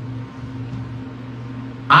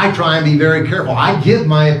 I try and be very careful. I give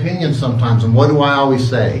my opinion sometimes, and what do I always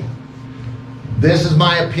say? This is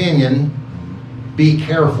my opinion. Be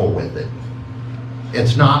careful with it.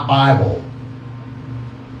 It's not Bible.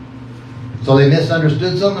 So they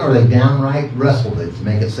misunderstood something, or they downright wrestled it to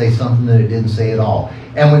make it say something that it didn't say at all.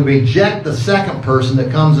 And we reject the second person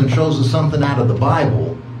that comes and shows us something out of the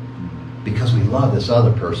Bible because we love this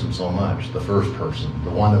other person so much, the first person, the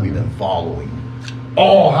one that we've been following.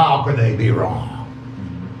 Oh, how could they be wrong?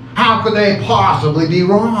 How could they possibly be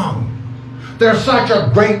wrong? They're such a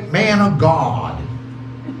great man of God.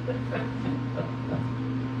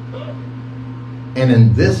 And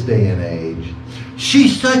in this day and age,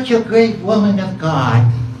 she's such a great woman of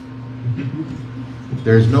God.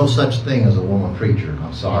 There's no such thing as a woman preacher.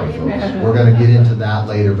 I'm sorry, folks. We're going to get into that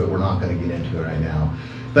later, but we're not going to get into it right now.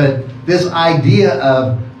 But this idea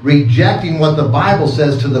of rejecting what the Bible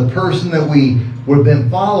says to the person that we've been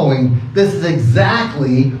following, this is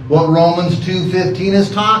exactly what Romans 2:15 is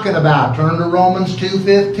talking about. Turn to Romans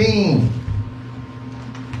 2:15.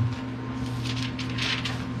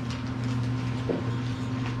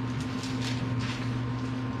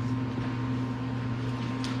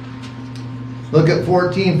 Look at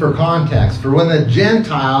 14 for context. For when the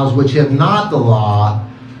Gentiles, which have not the law,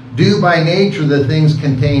 do by nature the things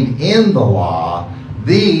contained in the law,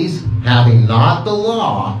 these, having not the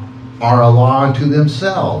law, are a law unto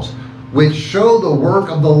themselves, which show the work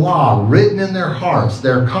of the law written in their hearts,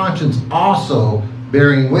 their conscience also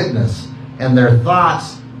bearing witness, and their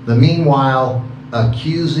thoughts the meanwhile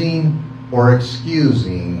accusing or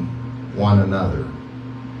excusing one another.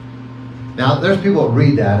 Now, there's people that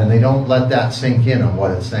read that and they don't let that sink in on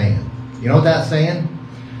what it's saying. You know what that's saying?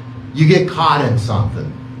 You get caught in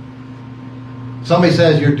something. Somebody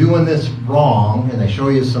says you're doing this wrong and they show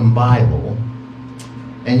you some Bible,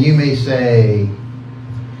 and you may say,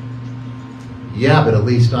 yeah, but at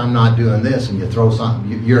least I'm not doing this, and you throw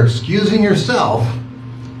something. You're excusing yourself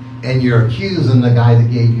and you're accusing the guy that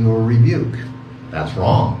gave you a rebuke. That's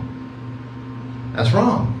wrong. That's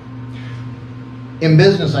wrong. In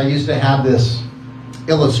business, I used to have this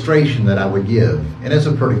illustration that I would give, and it's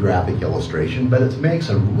a pretty graphic illustration, but it makes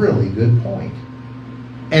a really good point.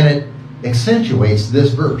 And it accentuates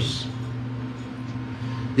this verse.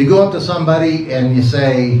 You go up to somebody and you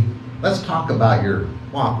say, let's talk about your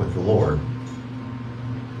walk with the Lord.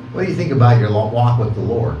 What do you think about your walk with the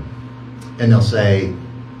Lord? And they'll say,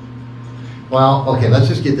 well, okay, let's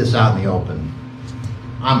just get this out in the open.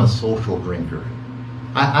 I'm a social drinker.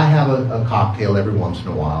 I have a cocktail every once in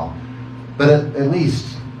a while, but at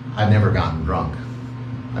least I've never gotten drunk.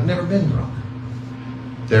 I've never been drunk.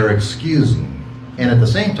 They're excusing. And at the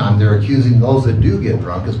same time, they're accusing those that do get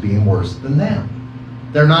drunk as being worse than them.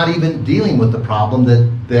 They're not even dealing with the problem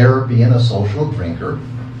that they're being a social drinker.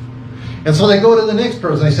 And so they go to the next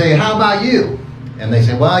person. They say, how about you? And they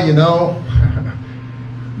say, well, you know,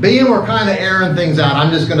 being we're kind of airing things out,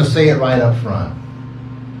 I'm just going to say it right up front.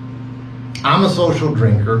 I'm a social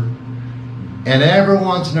drinker, and every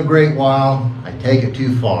once in a great while, I take it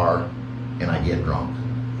too far, and I get drunk.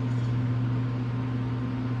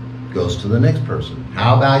 Goes to the next person.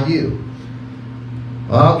 How about you?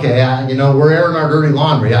 Okay, we're airing our dirty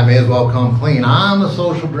laundry. I may as well come clean. I'm a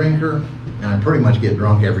social drinker, and I pretty much get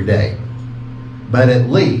drunk every day. But at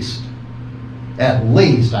least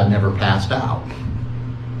I've never passed out.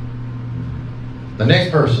 The next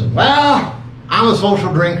person. Well, I'm a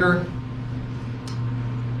social drinker,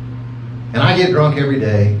 and I get drunk every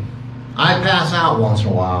day. I pass out once in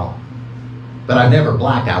a while, but I've never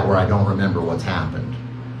blacked out where I don't remember what's happened.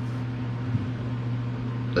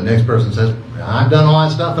 The next person says, I've done all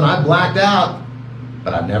that stuff and I've blacked out,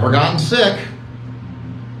 but I've never gotten sick.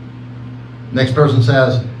 Next person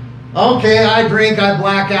says, okay, I drink, I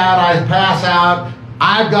black out, I pass out,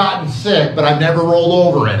 I've gotten sick, but I've never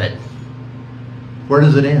rolled over in it. Where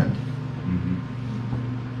does it end?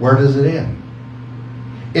 Where does it end?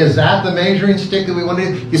 Is that the measuring stick that we want to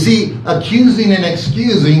do? You see, accusing and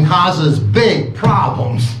excusing causes big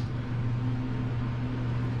problems.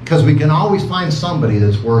 Because we can always find somebody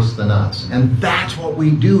that's worse than us. And that's what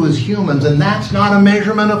we do as humans. And that's not a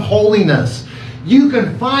measurement of holiness. You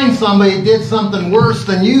can find somebody that did something worse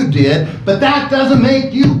than you did, but that doesn't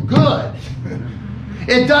make you good.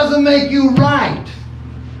 It doesn't make you right.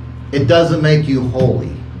 It doesn't make you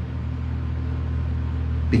holy.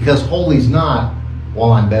 Because holy's not,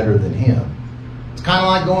 well, I'm better than him. It's kind of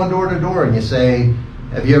like going door to door and you say,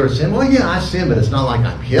 have you ever sinned? Well, yeah, I sinned, but it's not like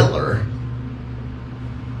I'm Hitler.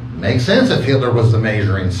 Makes sense if Hitler was the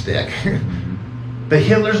measuring stick. But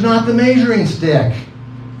Hitler's not the measuring stick.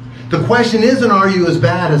 The question isn't, are you as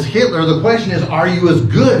bad as Hitler? The question is, are you as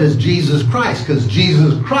good as Jesus Christ? Because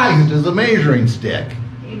Jesus Christ is the measuring stick.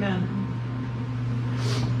 Amen.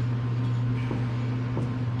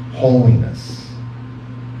 Holiness.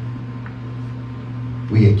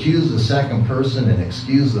 We accuse the second person and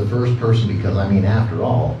excuse the first person because, I mean, after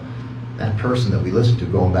all, that person that we listen to,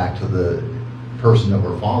 going back to the person that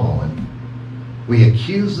we're following, we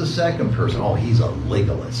accuse the second person. Oh, he's a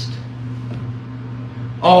legalist.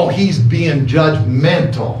 Oh, he's being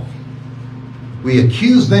judgmental. We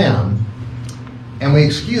accuse them, and we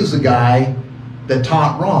excuse the guy that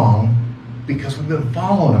taught wrong because we've been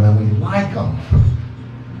following him and we like him.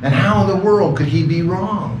 And how in the world could he be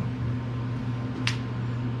wrong?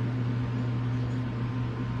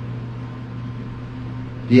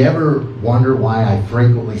 Do you ever wonder why I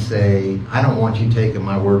frequently say, I don't want you taking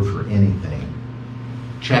my word for anything?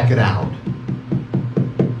 Check it out.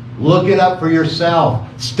 Look it up for yourself.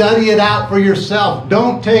 Study it out for yourself.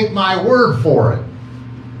 Don't take my word for it.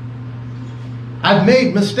 I've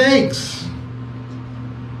made mistakes.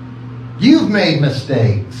 You've made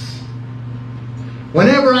mistakes.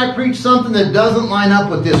 Whenever I preach something that doesn't line up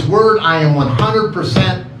with this word, I am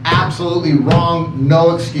 100% absolutely wrong.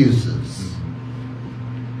 No excuses.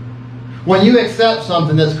 When you accept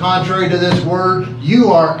something that's contrary to this word,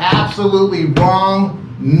 you are absolutely wrong.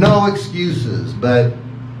 No excuses. But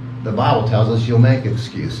the Bible tells us you'll make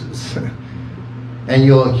excuses. And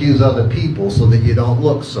you'll accuse other people so that you don't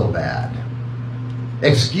look so bad.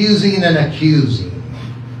 Excusing and accusing.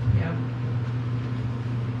 Yep.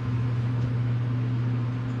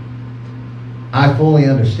 I fully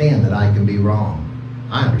understand that I can be wrong.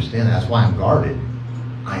 I understand that. That's why I'm guarded.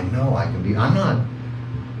 I know I can be.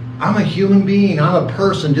 I'm a human being. I'm a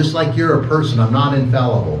person just like you're a person. I'm not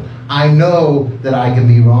infallible. I know that I can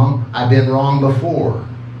be wrong. I've been wrong before.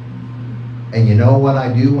 And you know what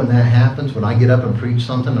I do when that happens? When I get up and preach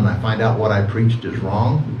something and I find out what I preached is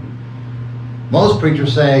wrong? Most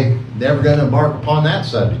preachers say, never going to embark upon that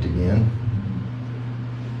subject again.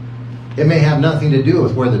 It may have nothing to do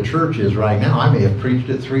with where the church is right now. I may have preached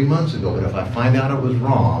it 3 months ago, but if I find out it was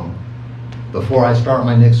wrong, before I start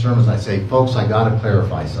my next sermons, I say, folks, I got to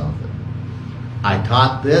clarify something. I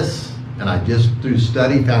taught this, and I just through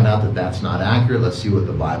study found out that that's not accurate. Let's see what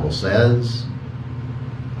the Bible says.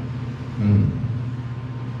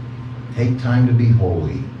 Take time to be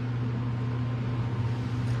holy.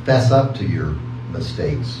 Fess up to your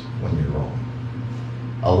mistakes when you're wrong.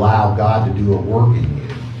 Allow God to do a work in you.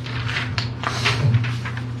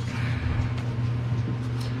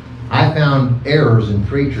 I found errors in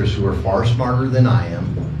preachers who are far smarter than I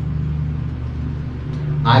am.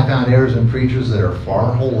 I found errors in preachers that are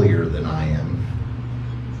far holier than I am.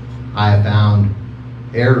 I have found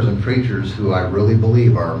errors in preachers who I really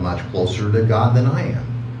believe are much closer to God than I am.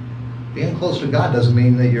 Being close to God doesn't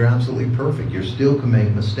mean that you're absolutely perfect. You still can make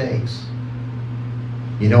mistakes.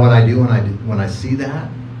 You know what I do when I see that?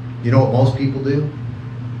 You know what most people do?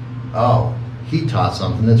 Oh, he taught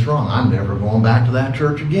something that's wrong. I'm never going back to that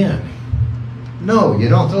church again. No, you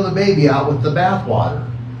don't throw the baby out with the bathwater.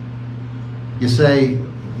 You say,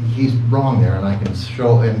 he's wrong there, and I can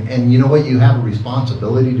show, and you know what you have a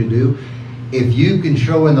responsibility to do? If you can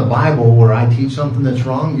show in the Bible where I teach something that's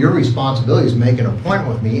wrong, your responsibility is to make an appointment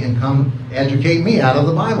with me and come educate me out of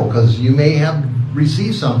the Bible, because you may have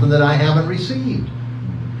received something that I haven't received.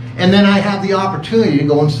 And then I have the opportunity to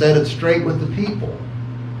go and set it straight with the people.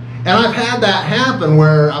 And I've had that happen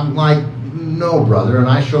where I'm like, no, brother, and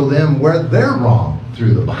I show them where they're wrong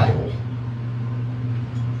through the Bible.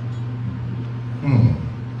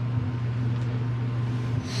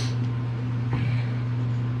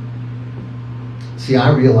 See,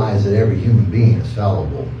 I realize that every human being is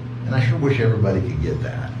fallible, and I sure wish everybody could get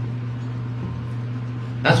that.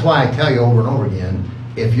 That's why I tell you over and over again,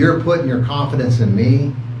 if you're putting your confidence in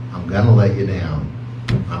me, I'm going to let you down.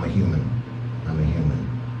 I'm a human. I'm a human.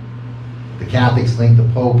 The Catholics think the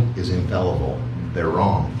Pope is infallible. They're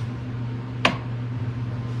wrong.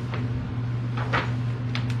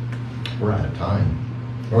 We're out of time.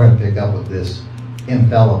 We're going to pick up with this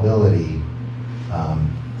infallibility.